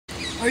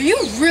Are you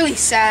really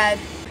sad?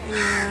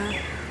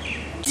 Yeah.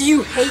 Do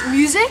you hate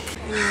music?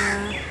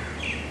 Yeah.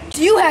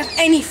 Do you have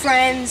any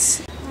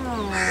friends?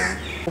 No.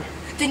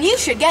 Then you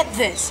should get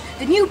this,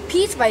 the new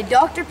Peats by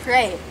Dr.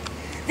 Prey.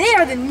 They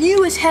are the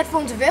newest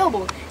headphones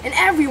available, and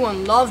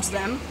everyone loves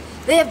them.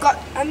 They have got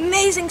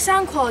amazing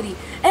sound quality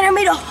and are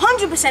made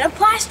 100% of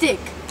plastic.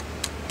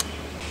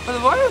 But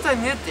why would I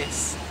need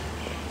this?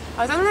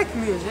 I don't like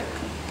music.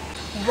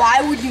 Why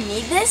would you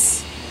need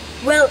this?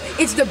 Well,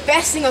 it's the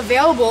best thing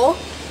available.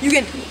 You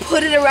can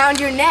put it around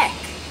your neck.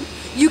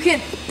 You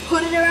can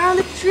put it around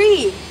a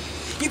tree.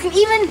 You can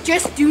even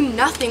just do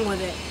nothing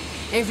with it.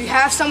 And if you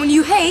have someone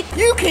you hate,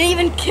 you can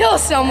even kill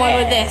someone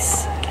with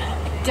this.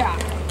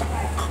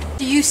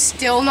 Do you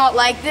still not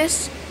like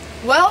this?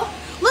 Well,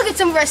 look at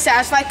some of our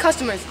satisfied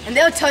customers, and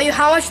they'll tell you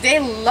how much they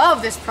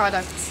love this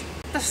product.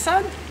 The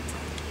sound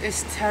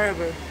is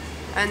terrible,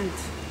 and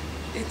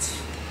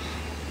it's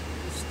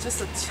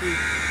just a cheap.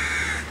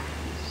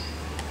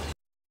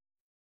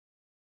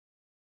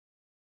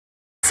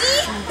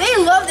 See? They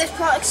love this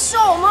product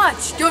so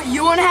much. Don't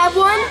you want to have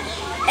one?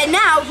 And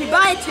now, if you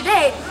buy it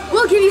today,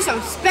 we'll give you some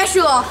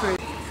special offers.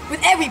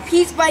 With every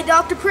Peats by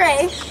Dr.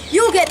 Prey,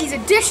 you'll get these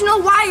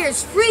additional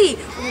wires free.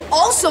 You'll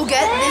also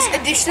get this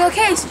additional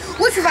case,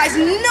 which provides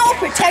no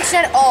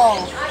protection at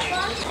all.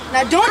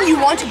 Now, don't you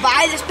want to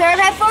buy this pair of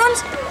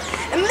headphones?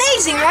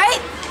 Amazing,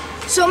 right?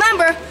 So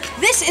remember,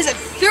 this is a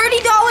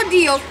 $30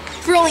 deal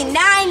for only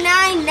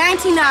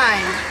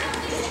 $99.99.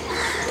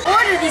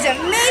 Order these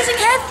amazing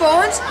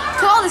headphones,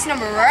 call this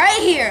number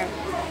right here.